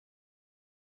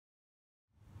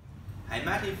Hey,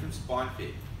 Matt here from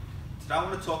SpineFit. Today I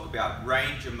want to talk about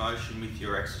range of motion with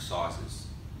your exercises.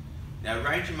 Now,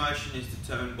 range of motion is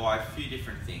determined by a few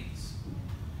different things.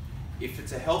 If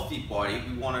it's a healthy body,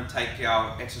 we want to take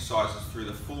our exercises through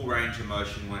the full range of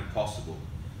motion when possible.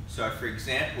 So for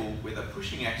example, with a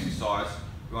pushing exercise,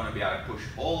 we want to be able to push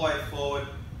all the way forward,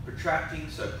 protracting,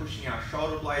 so pushing our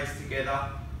shoulder blades together,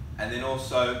 and then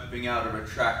also being able to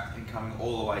retract and coming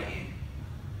all the way in.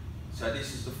 So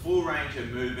this is the full range of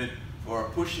movement for a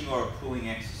pushing or a pulling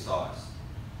exercise.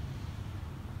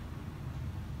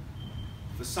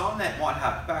 For someone that might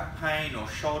have back pain or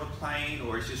shoulder pain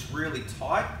or is just really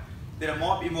tight, then it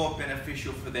might be more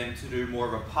beneficial for them to do more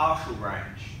of a partial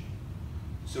range.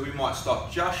 So we might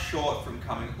stop just short from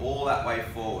coming all that way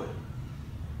forward.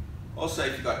 Also,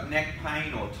 if you've got neck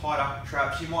pain or tight upper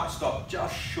traps, you might stop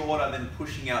just shorter than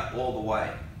pushing out all the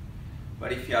way.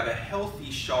 But if you have a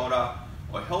healthy shoulder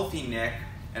or healthy neck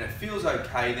and it feels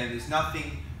okay, then there's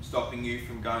nothing stopping you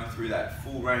from going through that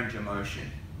full range of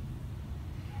motion.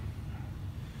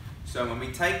 So when we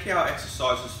take our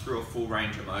exercises through a full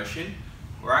range of motion,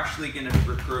 we're actually going to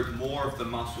recruit more of the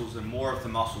muscles and more of the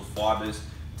muscle fibers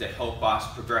to help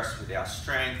us progress with our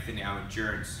strength and our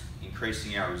endurance,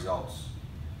 increasing our results.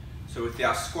 So with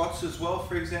our squats as well,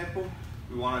 for example,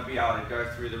 we want to be able to go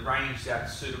through the range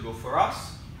that's suitable for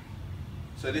us.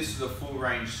 So this is a full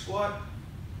range squat.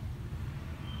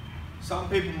 Some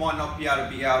people might not be able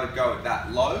to go at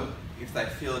that low if they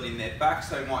feel it in their back,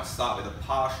 so they might start with a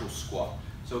partial squat.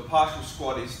 So a partial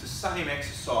squat is the same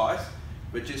exercise,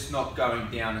 but just not going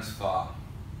down as far.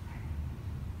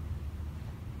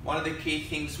 One of the key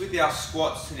things with our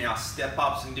squats and our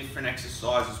step-ups and different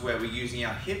exercises where we're using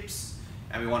our hips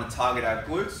and we want to target our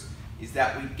glutes is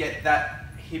that we get that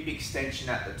hip extension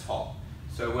at the top.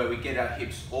 So where we get our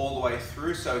hips all the way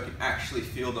through so we can actually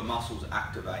feel the muscles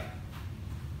activate.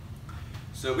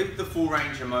 So with the full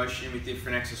range of motion with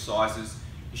different exercises,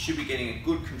 you should be getting a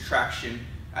good contraction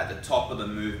at the top of the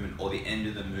movement or the end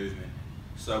of the movement.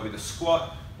 So with a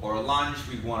squat or a lunge,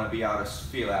 we want to be able to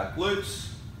feel our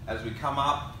glutes as we come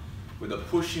up. With a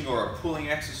pushing or a pulling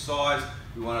exercise,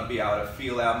 we want to be able to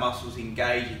feel our muscles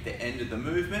engage at the end of the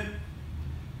movement.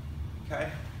 Okay,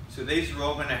 so these are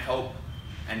all going to help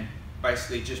and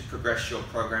basically just progress your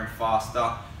program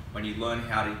faster when you learn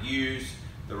how to use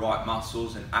the right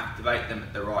muscles and activate them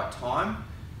at the right time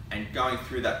and going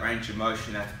through that range of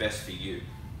motion that's best for you.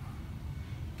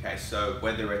 Okay, so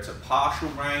whether it's a partial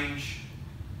range,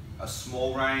 a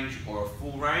small range or a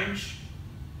full range,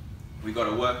 we've got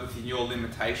to work within your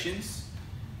limitations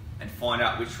and find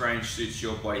out which range suits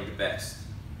your body the best.